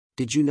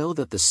Did you know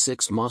that the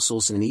 6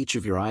 muscles in each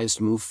of your eyes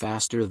move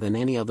faster than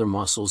any other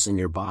muscles in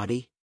your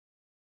body?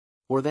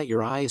 Or that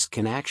your eyes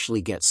can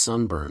actually get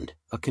sunburned,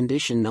 a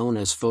condition known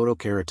as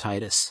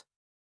photokeratitis?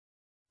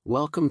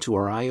 Welcome to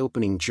our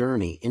eye-opening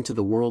journey into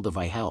the world of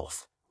eye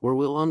health, where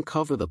we'll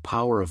uncover the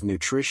power of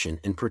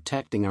nutrition in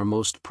protecting our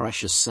most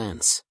precious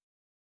sense.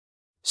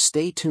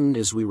 Stay tuned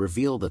as we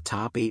reveal the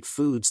top 8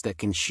 foods that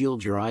can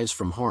shield your eyes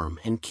from harm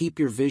and keep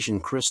your vision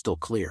crystal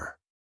clear.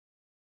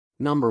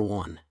 Number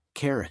 1.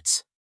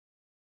 Carrots.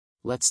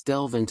 Let's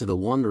delve into the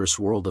wondrous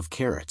world of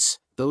carrots,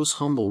 those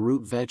humble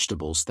root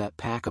vegetables that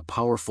pack a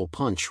powerful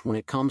punch when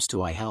it comes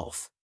to eye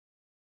health.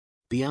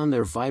 Beyond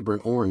their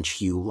vibrant orange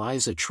hue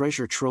lies a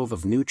treasure trove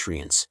of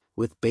nutrients,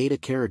 with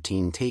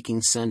beta-carotene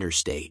taking center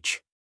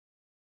stage.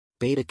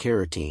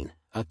 Beta-carotene,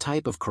 a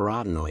type of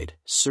carotenoid,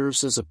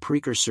 serves as a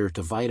precursor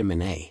to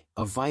vitamin A,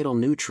 a vital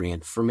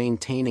nutrient for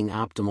maintaining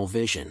optimal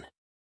vision.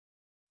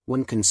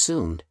 When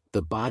consumed,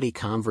 the body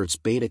converts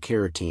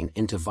beta-carotene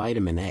into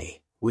vitamin A,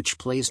 which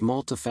plays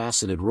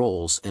multifaceted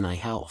roles in eye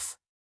health.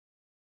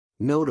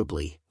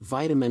 Notably,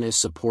 vitamin A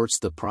supports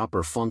the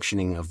proper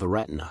functioning of the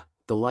retina,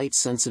 the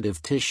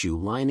light-sensitive tissue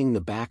lining the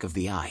back of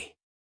the eye.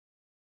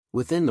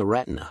 Within the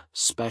retina,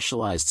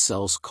 specialized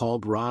cells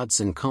called rods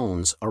and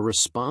cones are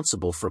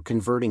responsible for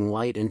converting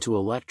light into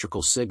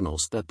electrical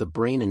signals that the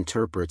brain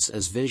interprets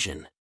as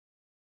vision.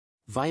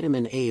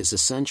 Vitamin A is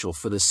essential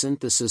for the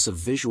synthesis of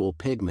visual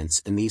pigments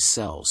in these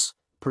cells,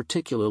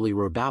 particularly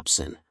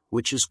rhodopsin,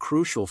 which is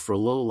crucial for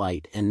low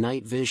light and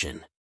night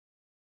vision.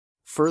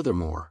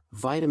 Furthermore,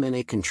 vitamin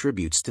A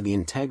contributes to the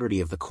integrity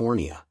of the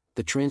cornea,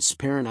 the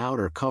transparent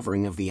outer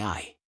covering of the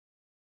eye.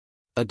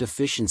 A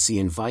deficiency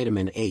in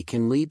vitamin A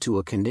can lead to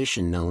a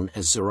condition known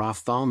as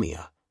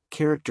xerophthalmia,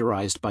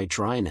 characterized by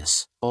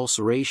dryness,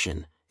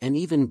 ulceration, and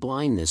even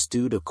blindness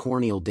due to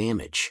corneal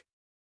damage.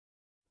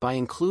 By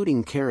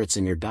including carrots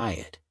in your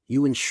diet,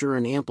 you ensure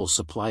an ample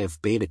supply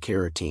of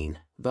beta-carotene,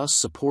 thus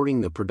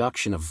supporting the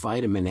production of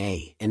vitamin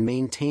A and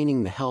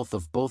maintaining the health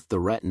of both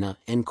the retina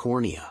and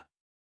cornea.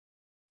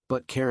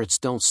 But carrots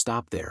don't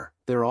stop there,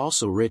 they're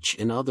also rich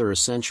in other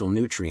essential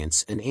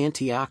nutrients and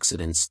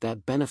antioxidants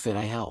that benefit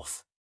eye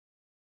health.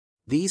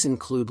 These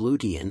include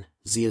lutein,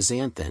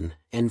 zeaxanthin,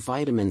 and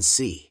vitamin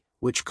C,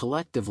 which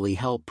collectively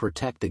help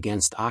protect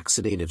against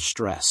oxidative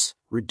stress,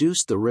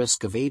 reduce the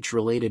risk of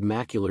age-related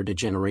macular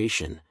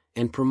degeneration,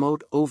 and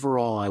promote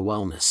overall eye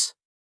wellness.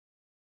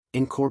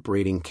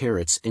 Incorporating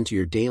carrots into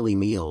your daily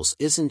meals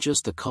isn't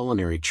just a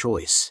culinary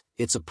choice,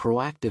 it's a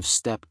proactive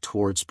step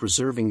towards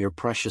preserving your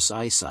precious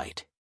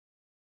eyesight.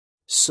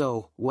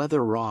 So,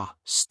 whether raw,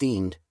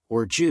 steamed,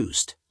 or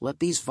juiced, let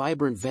these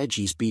vibrant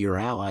veggies be your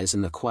allies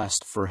in the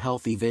quest for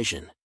healthy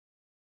vision.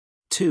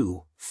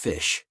 2.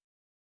 Fish.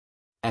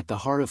 At the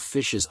heart of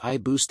fish's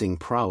eye-boosting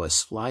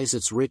prowess lies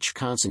its rich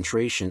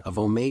concentration of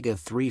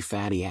omega-3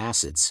 fatty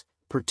acids,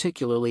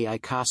 particularly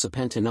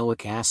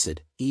eicosapentaenoic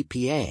acid,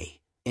 EPA,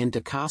 and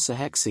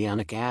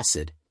docosahexaenoic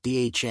acid,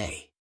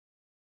 DHA.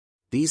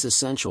 These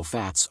essential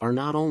fats are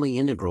not only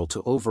integral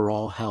to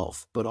overall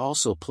health but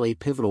also play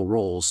pivotal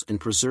roles in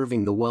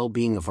preserving the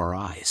well-being of our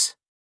eyes.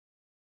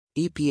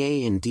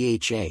 EPA and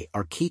DHA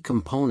are key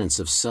components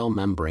of cell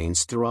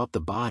membranes throughout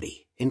the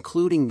body,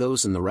 including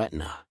those in the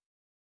retina.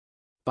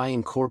 By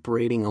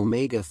incorporating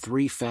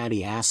omega-3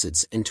 fatty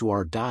acids into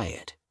our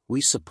diet,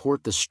 we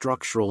support the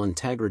structural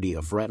integrity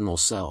of retinal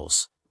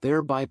cells,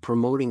 thereby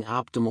promoting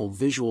optimal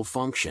visual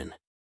function.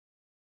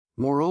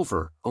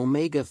 Moreover,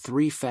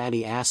 omega-3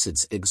 fatty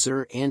acids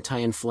exert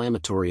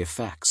anti-inflammatory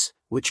effects,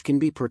 which can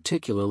be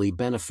particularly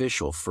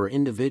beneficial for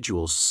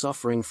individuals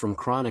suffering from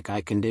chronic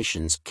eye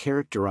conditions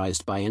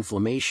characterized by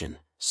inflammation,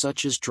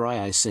 such as dry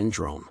eye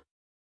syndrome.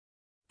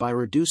 By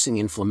reducing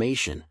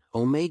inflammation,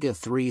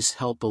 omega-3s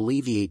help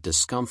alleviate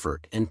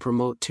discomfort and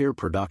promote tear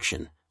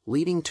production,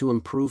 leading to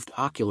improved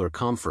ocular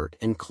comfort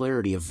and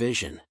clarity of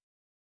vision.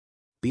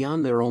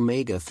 Beyond their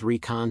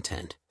omega-3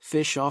 content,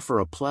 fish offer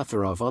a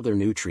plethora of other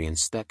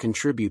nutrients that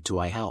contribute to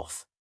eye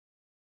health.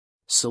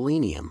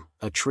 Selenium,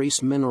 a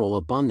trace mineral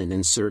abundant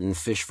in certain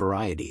fish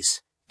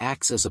varieties,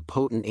 acts as a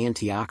potent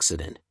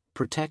antioxidant,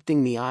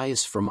 protecting the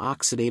eyes from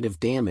oxidative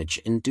damage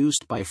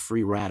induced by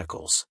free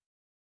radicals.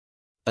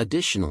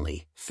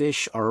 Additionally,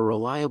 fish are a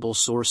reliable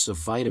source of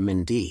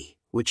vitamin D,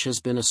 which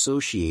has been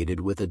associated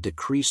with a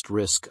decreased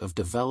risk of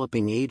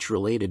developing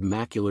age-related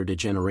macular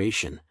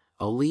degeneration,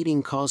 a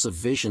leading cause of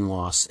vision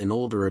loss in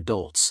older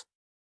adults.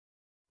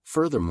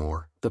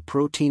 Furthermore, the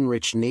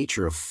protein-rich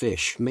nature of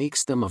fish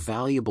makes them a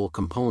valuable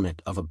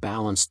component of a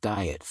balanced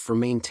diet for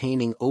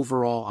maintaining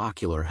overall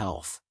ocular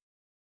health.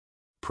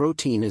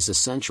 Protein is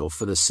essential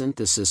for the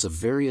synthesis of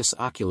various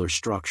ocular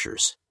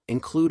structures,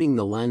 including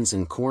the lens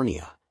and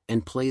cornea,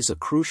 and plays a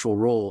crucial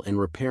role in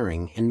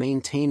repairing and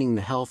maintaining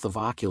the health of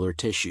ocular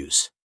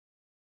tissues.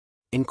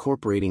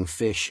 Incorporating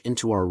fish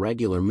into our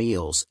regular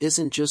meals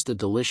isn't just a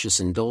delicious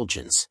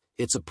indulgence,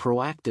 it's a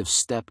proactive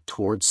step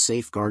towards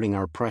safeguarding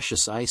our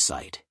precious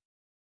eyesight.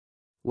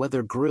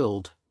 Whether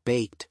grilled,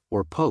 baked,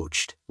 or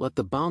poached, let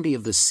the bounty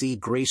of the sea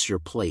grace your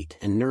plate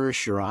and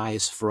nourish your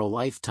eyes for a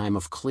lifetime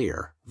of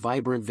clear,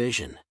 vibrant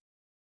vision.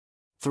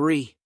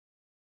 3.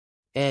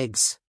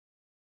 Eggs.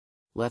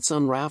 Let's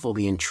unravel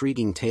the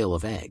intriguing tale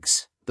of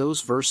eggs,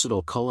 those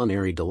versatile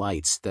culinary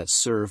delights that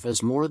serve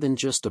as more than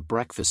just a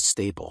breakfast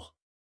staple.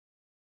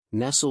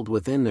 Nestled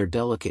within their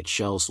delicate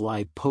shells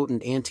lie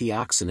potent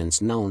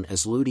antioxidants known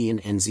as lutein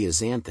and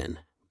zeaxanthin,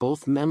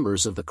 both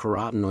members of the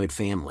carotenoid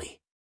family.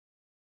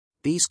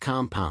 These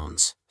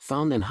compounds,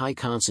 found in high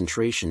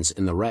concentrations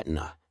in the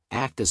retina,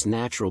 act as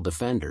natural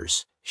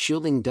defenders,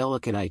 shielding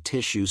delicate eye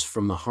tissues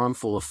from the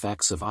harmful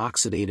effects of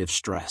oxidative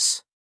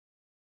stress.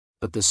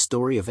 But the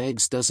story of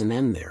eggs doesn't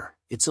end there,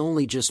 it's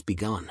only just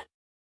begun.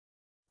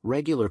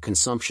 Regular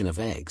consumption of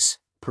eggs,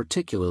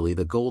 particularly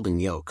the golden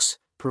yolks,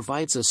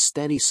 provides a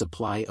steady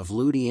supply of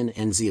lutein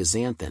and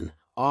zeaxanthin,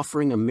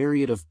 offering a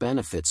myriad of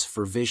benefits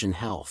for vision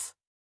health.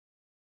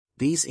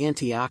 These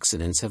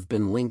antioxidants have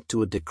been linked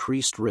to a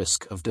decreased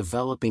risk of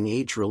developing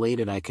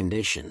age-related eye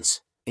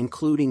conditions,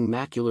 including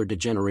macular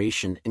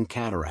degeneration and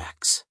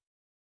cataracts.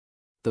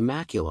 The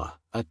macula,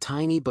 a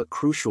tiny but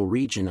crucial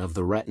region of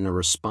the retina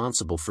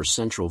responsible for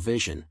central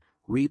vision,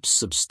 reaps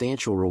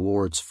substantial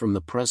rewards from the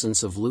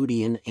presence of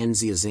lutein and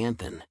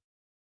zeaxanthin.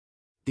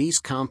 These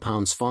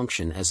compounds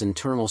function as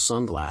internal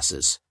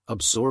sunglasses,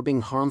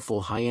 absorbing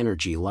harmful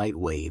high-energy light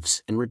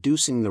waves and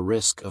reducing the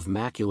risk of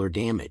macular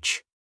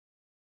damage.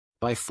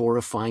 By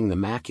fortifying the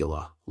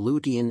macula,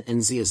 lutein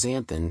and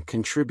zeaxanthin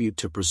contribute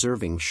to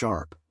preserving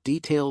sharp,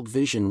 detailed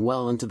vision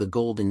well into the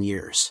golden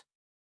years.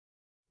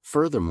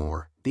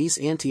 Furthermore, these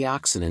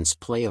antioxidants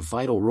play a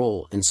vital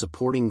role in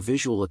supporting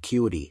visual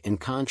acuity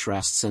and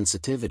contrast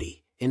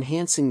sensitivity,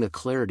 enhancing the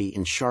clarity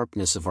and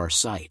sharpness of our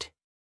sight.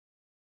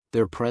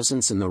 Their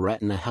presence in the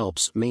retina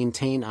helps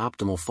maintain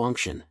optimal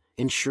function,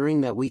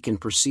 ensuring that we can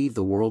perceive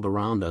the world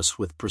around us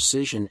with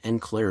precision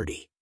and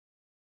clarity.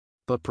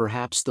 But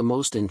perhaps the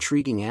most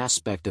intriguing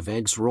aspect of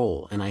eggs'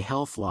 role in eye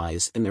health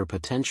lies in their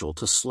potential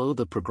to slow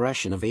the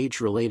progression of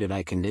age-related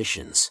eye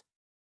conditions.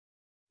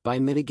 By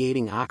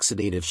mitigating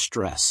oxidative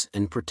stress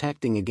and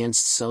protecting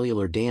against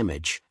cellular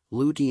damage,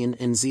 lutein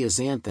and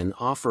zeaxanthin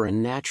offer a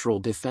natural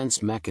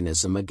defense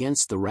mechanism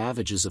against the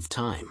ravages of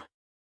time.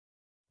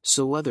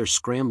 So whether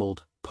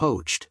scrambled,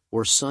 poached,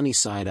 or sunny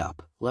side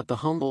up, let the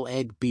humble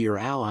egg be your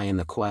ally in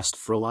the quest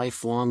for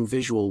lifelong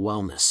visual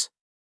wellness.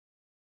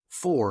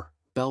 4.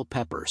 Bell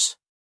peppers.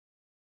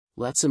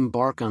 Let's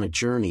embark on a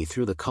journey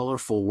through the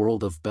colorful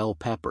world of bell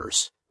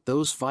peppers,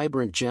 those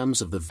vibrant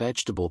gems of the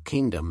vegetable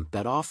kingdom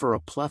that offer a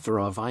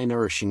plethora of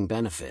eye-nourishing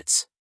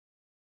benefits.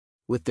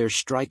 With their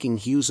striking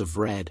hues of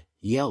red,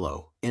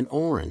 yellow, and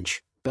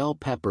orange, bell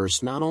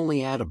peppers not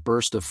only add a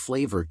burst of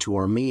flavor to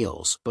our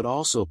meals but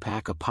also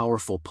pack a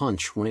powerful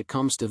punch when it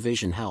comes to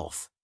vision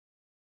health.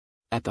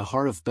 At the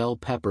heart of bell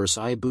peppers'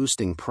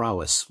 eye-boosting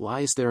prowess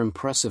lies their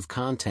impressive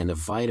content of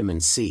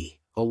vitamin C,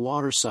 a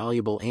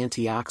water-soluble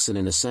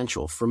antioxidant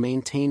essential for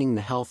maintaining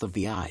the health of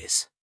the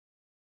eyes.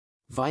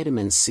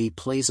 Vitamin C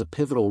plays a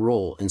pivotal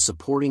role in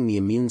supporting the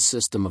immune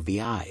system of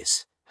the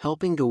eyes,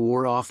 helping to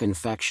ward off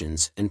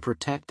infections and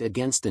protect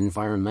against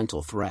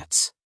environmental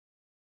threats.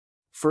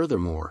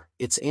 Furthermore,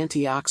 its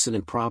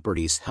antioxidant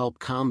properties help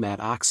combat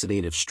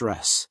oxidative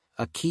stress,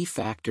 a key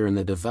factor in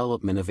the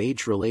development of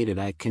age-related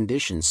eye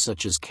conditions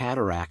such as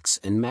cataracts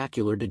and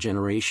macular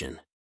degeneration.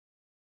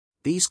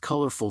 These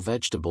colorful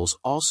vegetables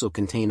also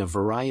contain a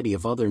variety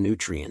of other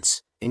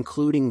nutrients,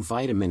 including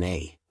vitamin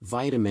A,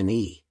 vitamin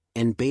E,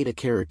 and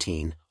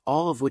beta-carotene,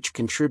 all of which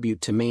contribute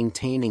to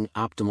maintaining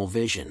optimal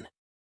vision.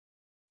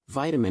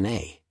 Vitamin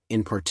A,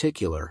 in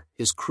particular,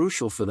 is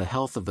crucial for the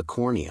health of the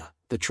cornea,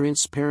 the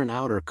transparent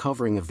outer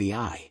covering of the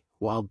eye,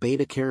 while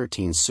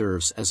beta-carotene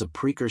serves as a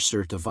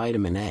precursor to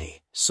vitamin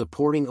A,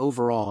 supporting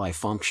overall eye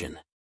function.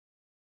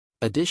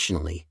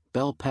 Additionally,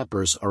 bell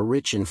peppers are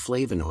rich in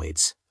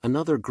flavonoids,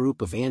 another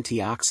group of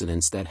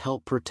antioxidants that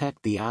help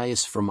protect the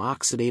eyes from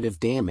oxidative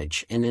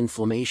damage and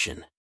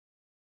inflammation.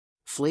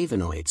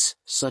 Flavonoids,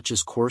 such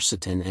as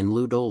quercetin and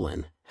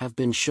lutein, have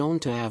been shown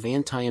to have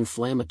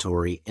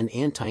anti-inflammatory and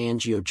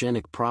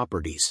anti-angiogenic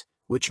properties,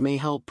 which may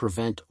help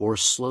prevent or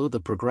slow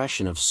the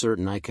progression of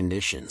certain eye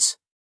conditions.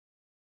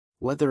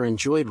 Whether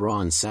enjoyed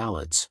raw in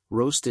salads,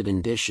 roasted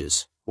in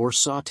dishes, or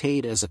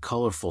sautéed as a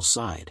colorful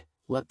side,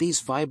 let these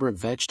vibrant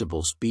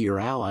vegetables be your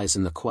allies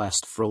in the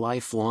quest for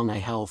lifelong eye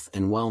health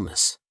and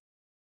wellness.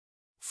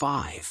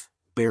 5.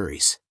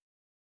 Berries.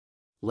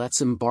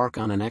 Let's embark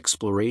on an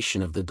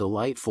exploration of the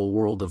delightful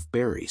world of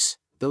berries,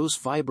 those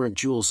vibrant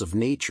jewels of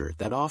nature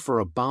that offer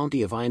a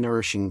bounty of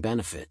eye-nourishing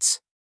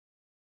benefits.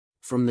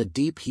 From the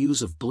deep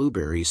hues of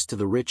blueberries to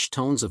the rich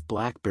tones of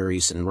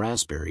blackberries and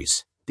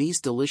raspberries,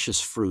 these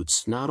delicious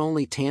fruits not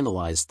only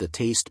tantalize the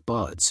taste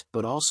buds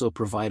but also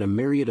provide a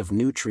myriad of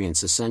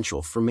nutrients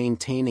essential for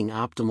maintaining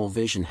optimal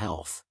vision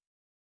health.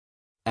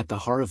 At the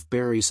heart of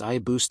berries'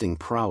 eye-boosting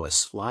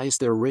prowess lies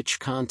their rich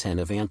content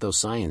of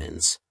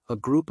anthocyanins, a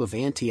group of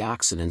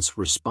antioxidants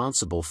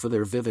responsible for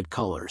their vivid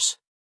colors.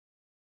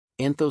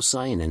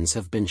 Anthocyanins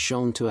have been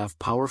shown to have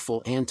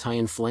powerful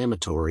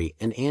anti-inflammatory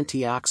and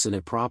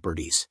antioxidant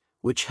properties,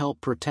 which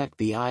help protect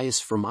the eyes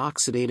from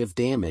oxidative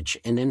damage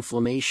and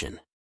inflammation.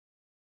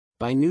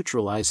 By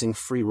neutralizing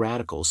free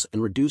radicals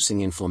and reducing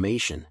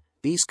inflammation,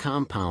 these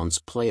compounds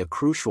play a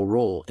crucial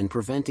role in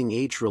preventing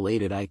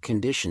age-related eye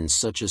conditions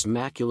such as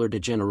macular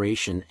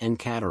degeneration and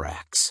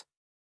cataracts.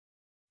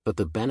 But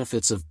the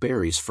benefits of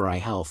berries for eye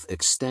health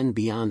extend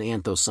beyond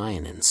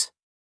anthocyanins.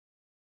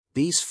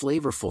 These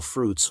flavorful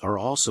fruits are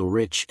also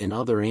rich in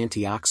other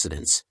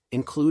antioxidants,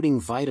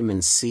 including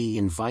vitamin C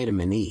and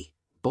vitamin E,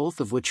 both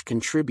of which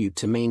contribute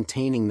to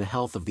maintaining the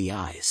health of the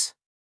eyes.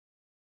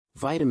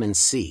 Vitamin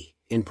C,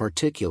 in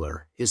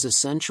particular, is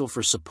essential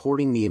for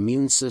supporting the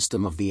immune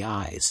system of the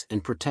eyes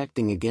and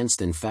protecting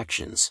against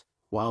infections,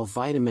 while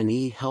vitamin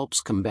E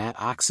helps combat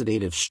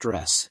oxidative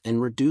stress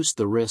and reduce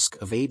the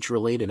risk of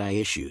age-related eye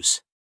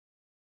issues.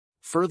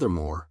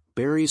 Furthermore,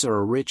 berries are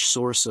a rich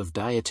source of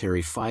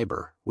dietary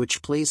fiber,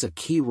 which plays a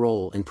key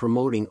role in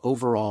promoting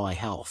overall eye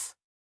health.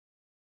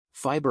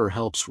 Fiber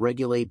helps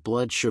regulate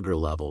blood sugar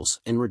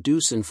levels and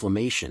reduce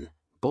inflammation,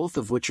 both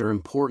of which are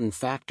important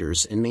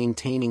factors in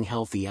maintaining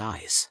healthy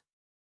eyes.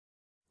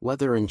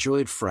 Whether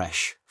enjoyed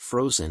fresh,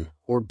 frozen,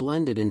 or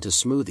blended into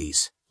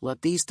smoothies,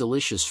 let these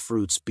delicious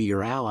fruits be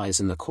your allies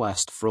in the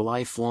quest for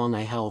lifelong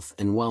eye health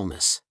and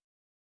wellness.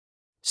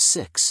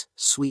 6.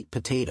 Sweet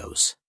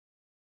potatoes.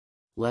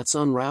 Let's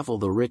unravel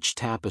the rich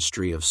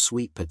tapestry of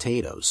sweet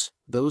potatoes,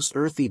 those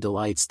earthy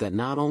delights that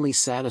not only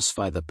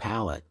satisfy the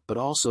palate but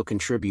also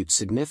contribute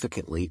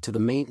significantly to the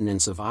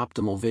maintenance of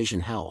optimal vision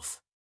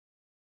health.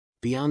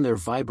 Beyond their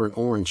vibrant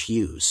orange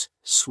hues,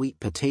 sweet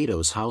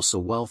potatoes house a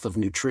wealth of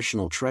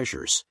nutritional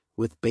treasures,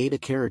 with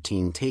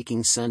beta-carotene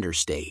taking center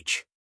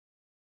stage.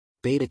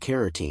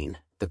 Beta-carotene,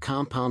 the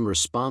compound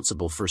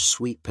responsible for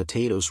sweet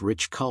potatoes'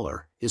 rich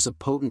color, is a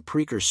potent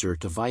precursor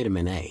to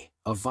vitamin A,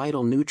 a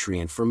vital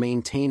nutrient for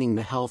maintaining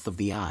the health of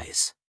the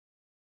eyes.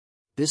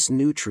 This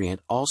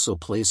nutrient also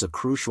plays a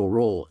crucial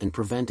role in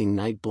preventing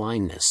night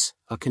blindness,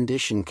 a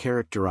condition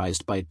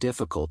characterized by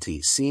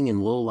difficulty seeing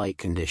in low-light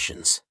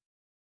conditions.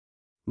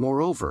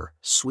 Moreover,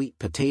 sweet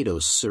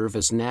potatoes serve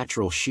as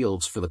natural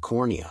shields for the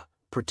cornea,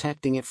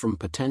 protecting it from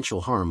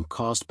potential harm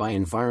caused by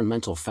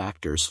environmental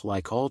factors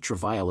like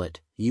ultraviolet,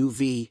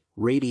 UV,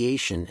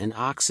 radiation and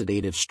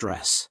oxidative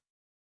stress.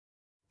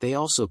 They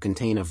also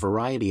contain a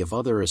variety of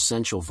other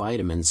essential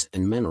vitamins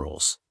and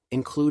minerals,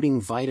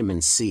 including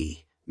vitamin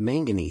C,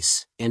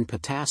 manganese, and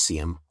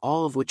potassium,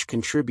 all of which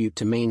contribute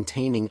to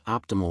maintaining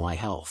optimal eye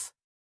health.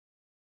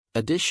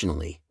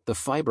 Additionally, the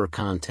fiber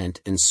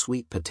content in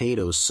sweet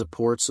potatoes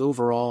supports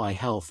overall eye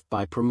health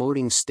by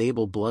promoting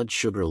stable blood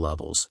sugar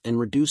levels and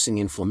reducing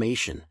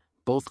inflammation,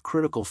 both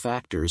critical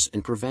factors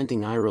in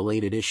preventing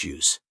eye-related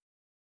issues.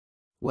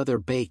 Whether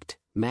baked,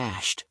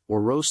 mashed,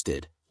 or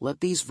roasted,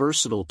 let these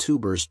versatile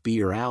tubers be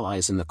your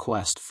allies in the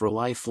quest for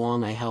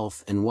lifelong eye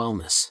health and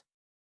wellness.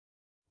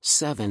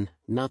 7.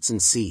 Nuts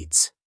and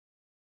seeds.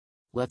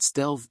 Let's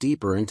delve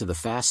deeper into the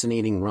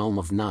fascinating realm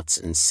of nuts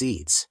and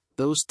seeds,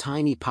 those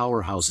tiny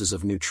powerhouses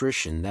of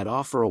nutrition that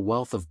offer a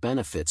wealth of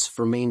benefits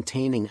for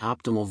maintaining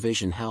optimal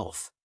vision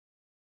health.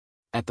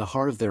 At the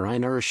heart of their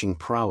eye-nourishing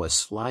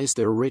prowess lies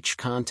their rich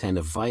content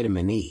of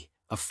vitamin E,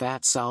 a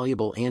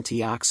fat-soluble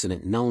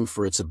antioxidant known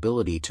for its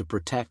ability to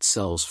protect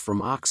cells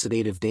from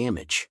oxidative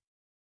damage.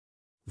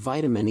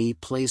 Vitamin E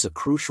plays a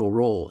crucial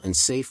role in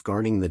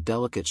safeguarding the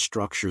delicate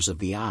structures of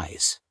the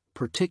eyes,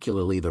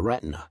 particularly the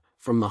retina,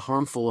 from the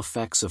harmful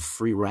effects of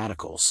free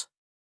radicals.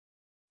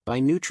 By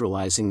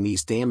neutralizing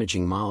these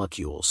damaging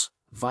molecules,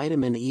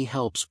 vitamin E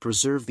helps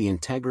preserve the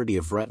integrity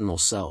of retinal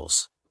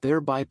cells,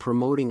 thereby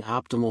promoting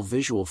optimal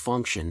visual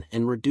function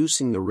and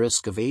reducing the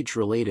risk of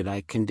age-related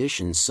eye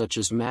conditions such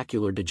as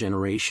macular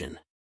degeneration.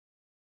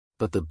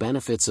 But the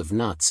benefits of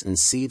nuts and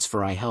seeds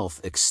for eye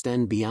health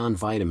extend beyond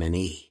vitamin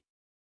E.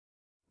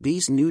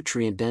 These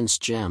nutrient-dense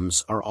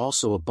gems are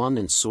also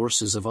abundant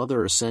sources of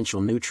other essential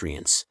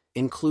nutrients,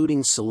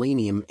 including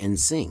selenium and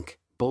zinc,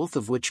 both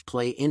of which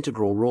play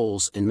integral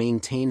roles in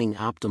maintaining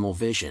optimal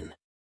vision.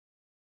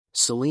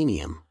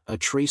 Selenium, a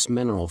trace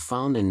mineral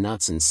found in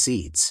nuts and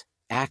seeds,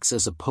 acts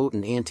as a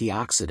potent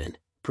antioxidant,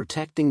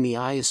 protecting the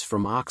eyes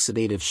from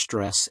oxidative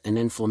stress and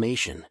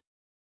inflammation.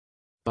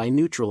 By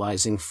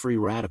neutralizing free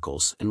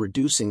radicals and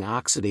reducing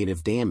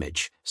oxidative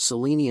damage,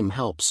 selenium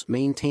helps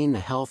maintain the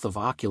health of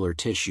ocular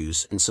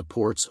tissues and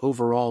supports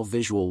overall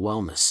visual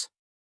wellness.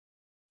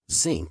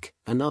 Zinc,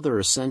 another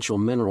essential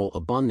mineral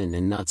abundant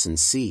in nuts and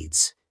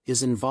seeds,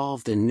 is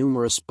involved in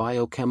numerous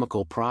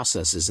biochemical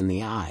processes in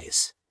the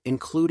eyes,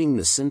 including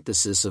the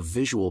synthesis of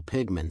visual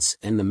pigments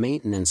and the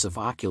maintenance of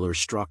ocular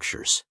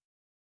structures.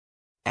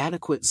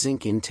 Adequate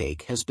zinc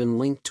intake has been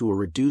linked to a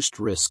reduced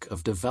risk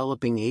of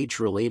developing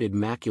age-related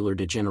macular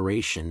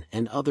degeneration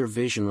and other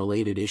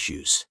vision-related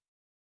issues.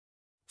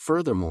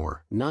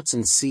 Furthermore, nuts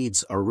and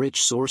seeds are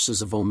rich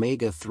sources of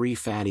omega-3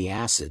 fatty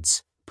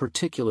acids,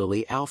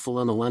 particularly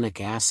alpha-linolenic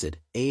acid,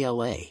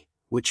 ALA,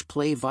 which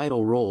play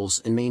vital roles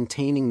in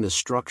maintaining the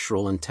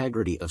structural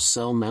integrity of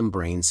cell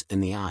membranes in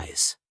the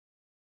eyes.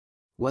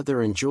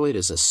 Whether enjoyed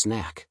as a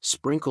snack,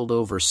 sprinkled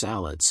over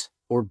salads,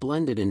 or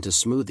blended into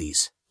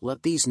smoothies,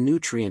 let these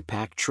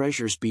nutrient-packed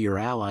treasures be your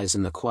allies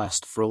in the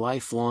quest for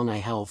lifelong eye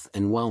health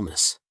and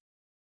wellness.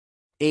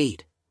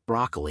 8.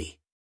 broccoli.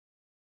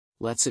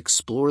 Let's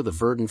explore the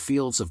verdant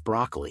fields of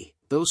broccoli,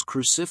 those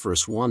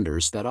cruciferous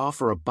wonders that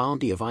offer a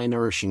bounty of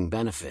eye-nourishing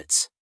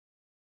benefits.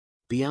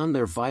 Beyond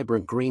their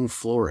vibrant green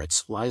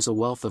florets lies a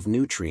wealth of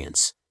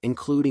nutrients,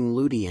 including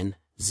lutein,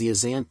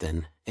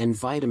 zeaxanthin, and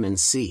vitamin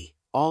C,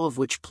 all of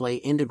which play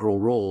integral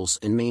roles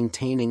in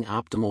maintaining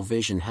optimal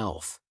vision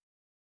health.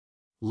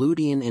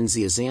 Lutein and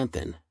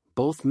zeaxanthin,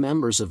 both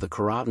members of the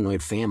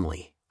carotenoid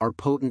family, are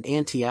potent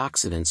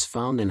antioxidants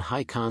found in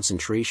high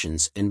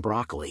concentrations in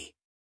broccoli.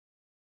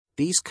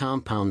 These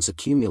compounds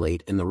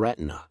accumulate in the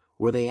retina,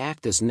 where they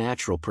act as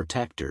natural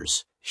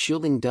protectors,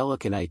 shielding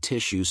delicate eye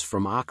tissues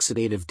from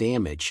oxidative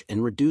damage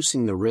and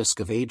reducing the risk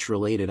of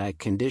age-related eye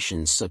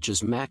conditions such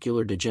as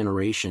macular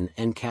degeneration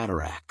and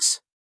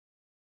cataracts.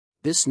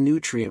 This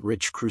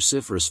nutrient-rich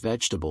cruciferous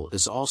vegetable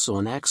is also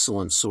an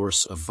excellent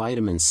source of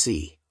vitamin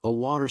C, a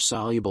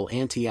water-soluble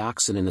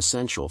antioxidant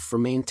essential for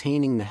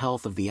maintaining the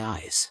health of the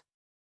eyes.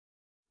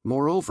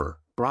 Moreover,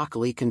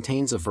 broccoli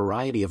contains a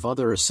variety of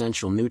other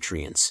essential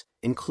nutrients,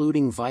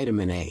 including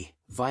vitamin A,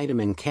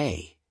 vitamin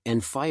K,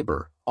 and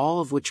fiber, all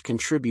of which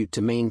contribute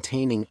to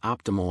maintaining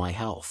optimal eye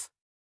health.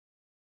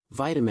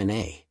 Vitamin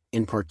A,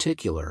 in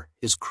particular,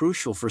 is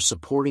crucial for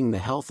supporting the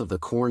health of the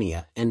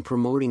cornea and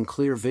promoting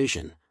clear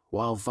vision,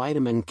 while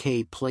vitamin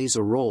K plays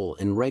a role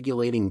in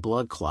regulating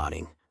blood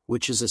clotting,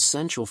 which is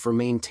essential for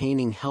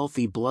maintaining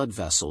healthy blood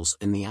vessels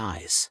in the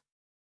eyes.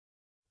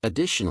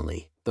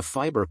 Additionally, the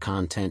fiber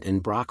content in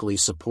broccoli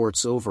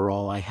supports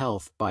overall eye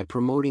health by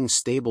promoting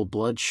stable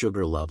blood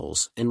sugar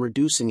levels and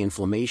reducing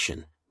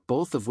inflammation,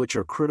 both of which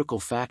are critical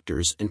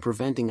factors in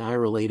preventing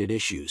eye-related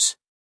issues.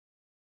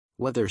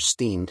 Whether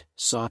steamed,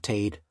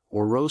 sautéed,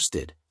 or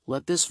roasted,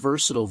 let this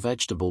versatile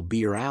vegetable be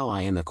your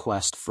ally in the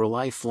quest for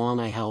lifelong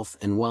eye health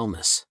and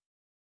wellness.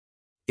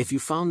 If you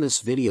found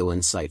this video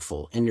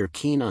insightful and you're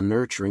keen on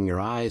nurturing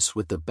your eyes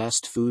with the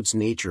best foods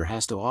nature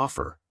has to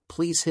offer,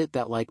 please hit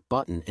that like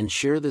button and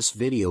share this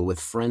video with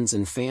friends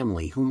and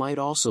family who might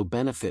also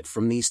benefit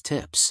from these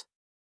tips.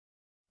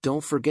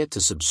 Don't forget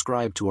to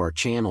subscribe to our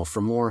channel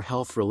for more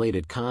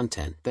health-related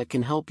content that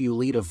can help you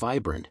lead a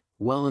vibrant,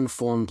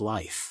 well-informed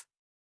life.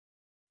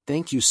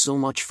 Thank you so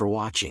much for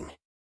watching.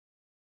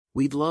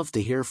 We'd love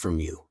to hear from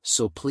you,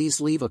 so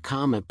please leave a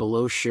comment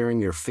below sharing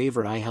your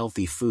favorite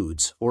eye-healthy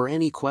foods or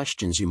any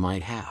questions you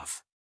might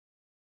have.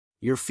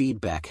 Your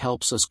feedback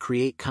helps us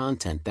create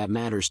content that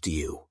matters to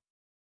you.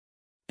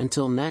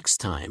 Until next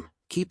time,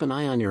 keep an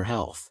eye on your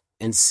health,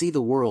 and see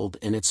the world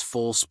in its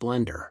full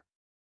splendor.